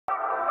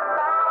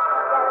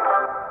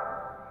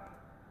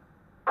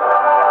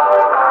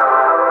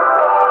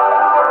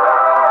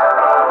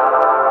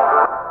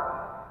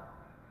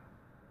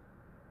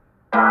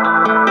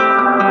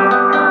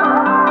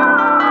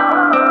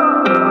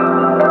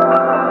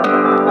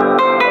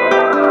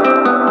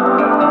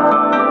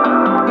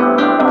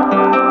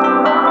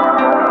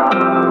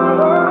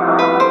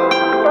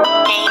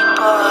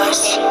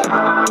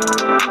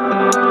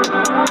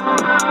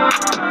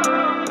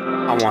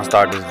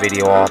start this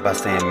video off by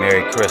saying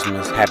Merry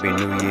Christmas, Happy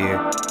New Year,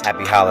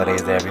 Happy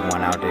Holidays to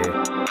everyone out there.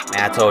 Man,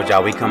 I told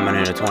y'all we coming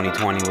into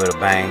 2020 with a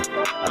bang.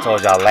 I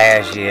told y'all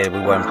last year we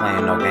wasn't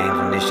playing no games,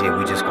 and this year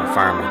we just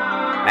confirming.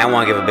 Man, I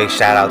want to give a big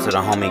shout out to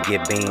the homie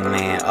Get Bean,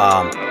 man.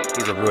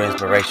 He's a real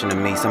inspiration to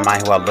me,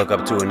 somebody who I look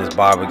up to in this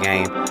barber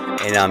game,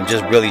 and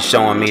just really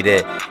showing me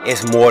that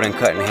it's more than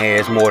cutting hair,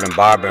 it's more than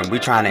barbering. We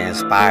trying to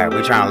inspire,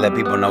 we trying to let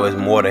people know it's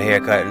more to hair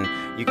cutting.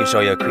 You can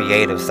show your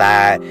creative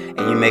side, and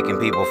you making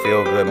people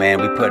feel good, man.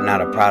 We putting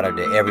out a product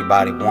that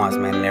everybody wants,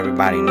 man, and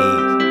everybody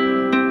needs.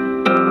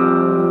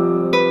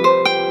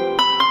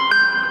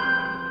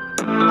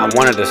 I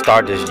wanted to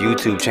start this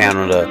YouTube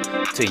channel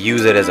to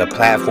use it as a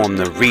platform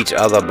to reach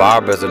other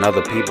barbers and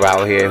other people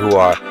out here who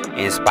are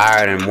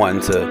inspired and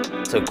wanting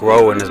to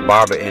grow in this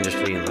barber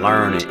industry and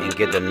learn and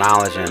get the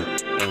knowledge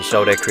and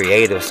show their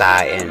creative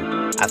side.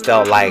 And I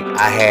felt like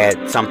I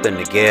had something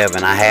to give,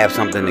 and I have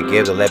something to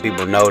give to let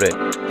people know that,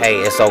 hey,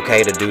 it's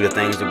okay to do the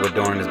things that we're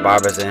doing in this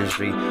barber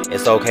industry.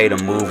 It's okay to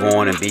move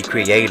on and be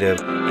creative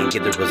and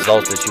get the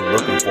results that you're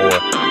looking for.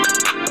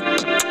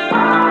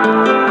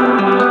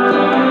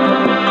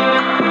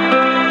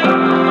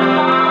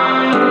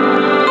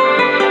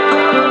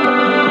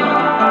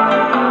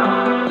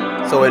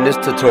 So in this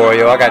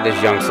tutorial, I got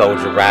this young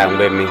soldier riding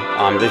with me.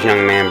 This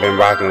young man been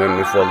rocking with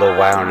me for a little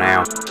while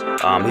now.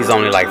 He's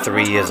only like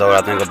 3 years old.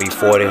 I think he'll be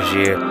 4 this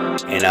year,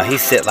 and he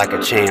sit like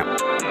a champ.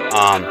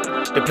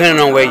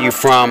 Depending on where you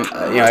from,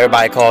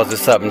 everybody calls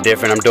this something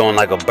different. I'm doing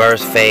like a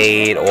burst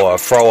fade or a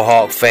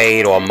frohawk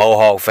fade or a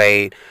mohawk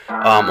fade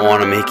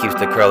on him. He keeps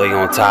the curly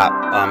on top,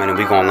 and then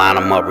we gonna line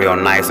him up real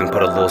nice and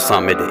put a little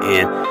something at the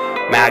end.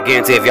 Man, I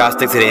guarantee if y'all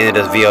stick to the end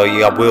of this video,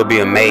 y'all will be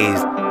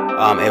amazed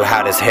at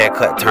how this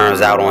haircut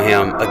turns out on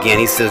him. Again,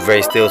 he sits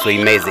very still, so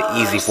he makes it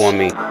easy for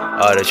me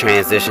to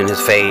transition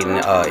his fade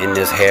in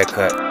this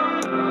haircut.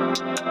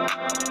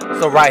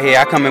 So right here,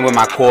 I come in with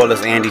my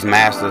cordless Andes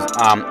Masters,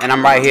 and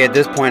I'm right here. At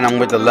this point, I'm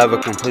with the lever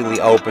completely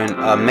open,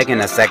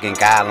 making a second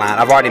guideline.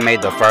 I've already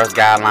made the first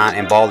guideline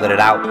and balled it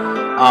out,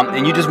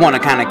 and you just want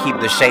to kind of keep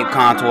the shape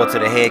contour to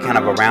the head, kind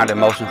of a rounded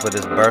motion for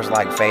this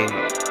burst-like fade,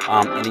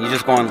 and you're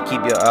just going to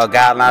keep your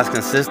guidelines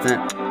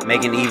consistent,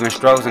 making even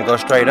strokes and go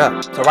straight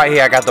up. So right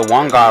here, I got the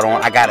one guard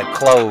on, I got it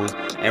closed,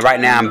 and right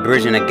now I'm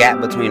bridging the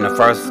gap between the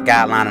first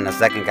guideline and the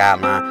second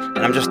guideline, and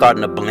I'm just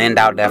starting to blend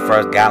out that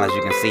first guideline, as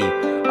you can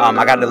see.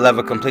 I got the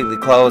lever completely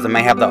closed. I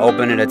may have to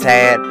open it a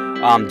tad,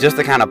 just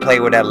to kind of play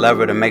with that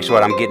lever to make sure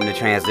that I'm getting the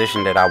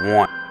transition that I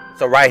want.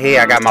 So right here,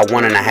 I got my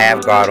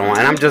 1.5 guard on,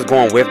 and I'm just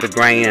going with the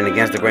grain and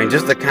against the grain,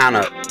 just to kind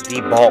of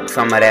debulk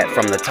some of that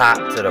from the top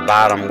to the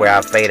bottom where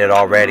I faded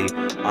already,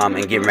 and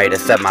getting ready to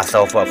set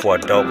myself up for a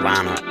dope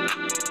lineup.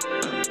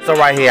 So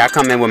right here, I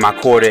come in with my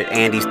corded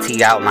Andes T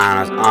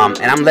outliners,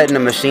 and I'm letting the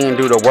machine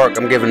do the work.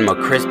 I'm giving him a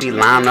crispy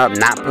lineup,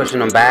 not pushing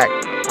them back.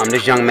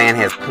 This young man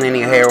has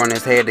plenty of hair on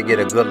his head to get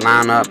a good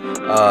lineup,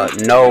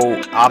 no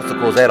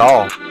obstacles at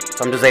all.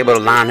 So I'm just able to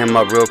line him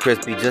up real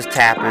crispy, just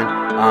tapping.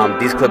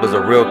 These clippers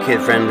are real kid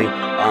friendly.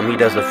 He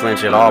doesn't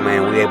flinch at all,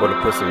 man. We're able to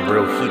put some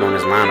real heat on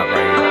his lineup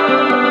right here.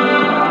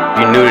 If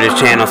you're new to this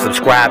channel,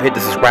 subscribe, hit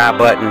the subscribe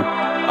button,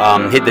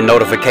 hit the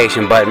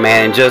notification button,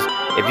 man, and just,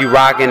 if you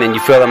rocking and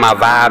you feeling my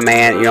vibe,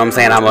 man, you know what I'm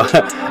saying,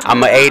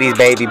 I'm a 80s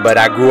baby, but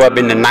I grew up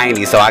in the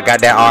 90s, so I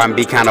got that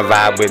R&B kind of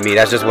vibe with me.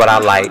 That's just what I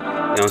like.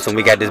 So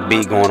we got this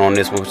beat going on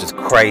this one, which is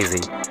crazy.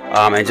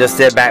 And just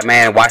sit back,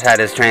 man, and watch how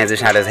this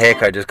transition, how this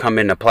haircut just come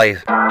into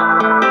place.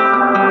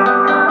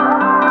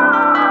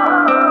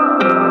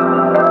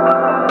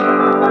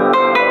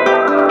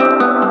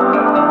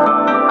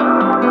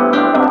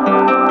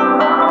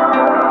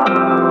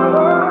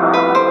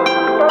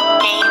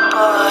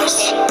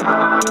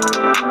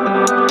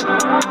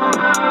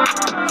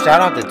 Shout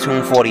out to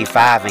Tune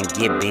 45 and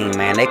Get Bean,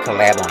 man. They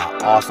collab on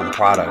an awesome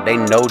product. They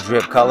no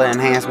drip color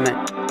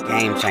enhancement,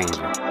 game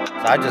changer.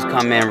 So I just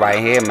come in right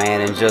here,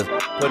 man, and just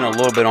putting a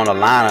little bit on the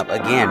lineup.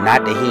 Again,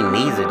 not that he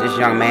needs it. This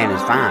young man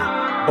is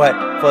fine.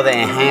 But for the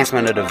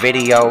enhancement of the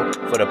video,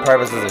 for the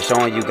purposes of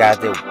showing you guys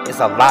that it's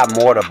a lot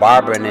more to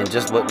barbering than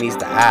just what meets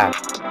the eye.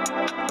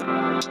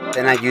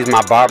 Then I use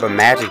my Barber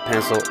Magic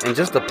Pencil, and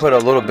just to put a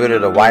little bit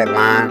of the white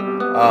line.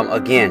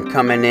 Again,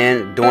 coming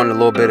in, doing a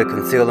little bit of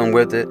concealing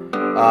with it.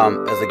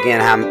 As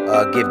again,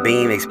 how Get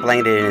Beam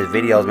explained it in his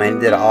videos, man. He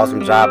did an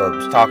awesome job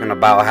of talking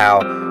about how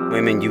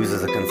women use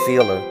as a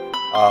concealer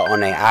on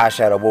their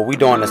eyeshadow. Well, we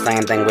doing the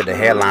same thing with the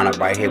hair lineup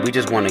right here. We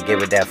just want to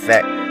give it that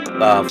effect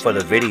for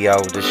the video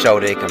to show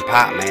that it can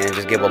pop, man, and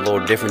just give a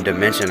little different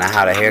dimension of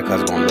how the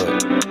haircut's gonna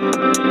look.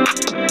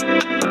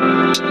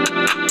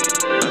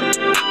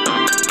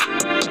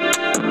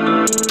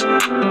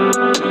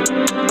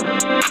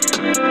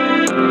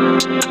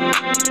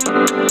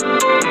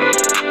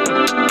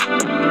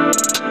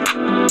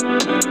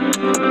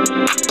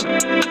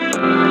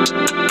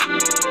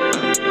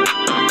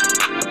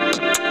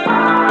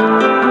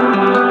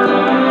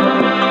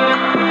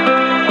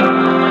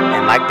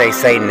 They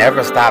say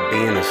never stop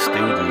being a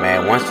student,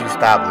 man. Once you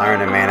stop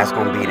learning, man, that's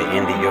gonna be the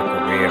end of your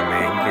career,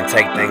 man. You can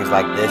take things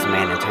like this,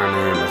 man, and turn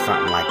it into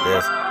something like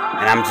this.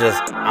 And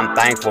I'm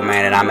thankful,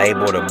 man, that I'm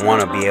able to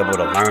be able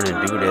to learn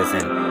and do this.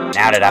 And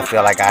now that I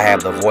feel like I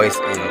have the voice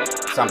and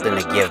something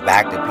to give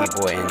back to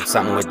people, and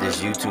something with this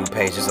YouTube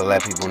page just to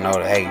let people know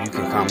that, hey, you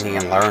can come here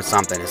and learn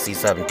something and see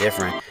something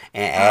different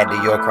and add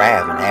to your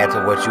craft and add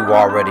to what you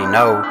already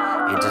know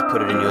and just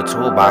put it in your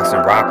toolbox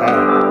and rock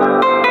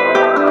on.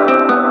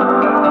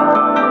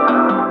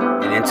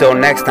 And until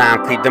next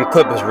time, keep them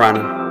clippers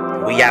running.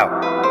 We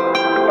out.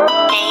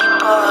 Hey,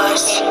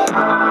 boss.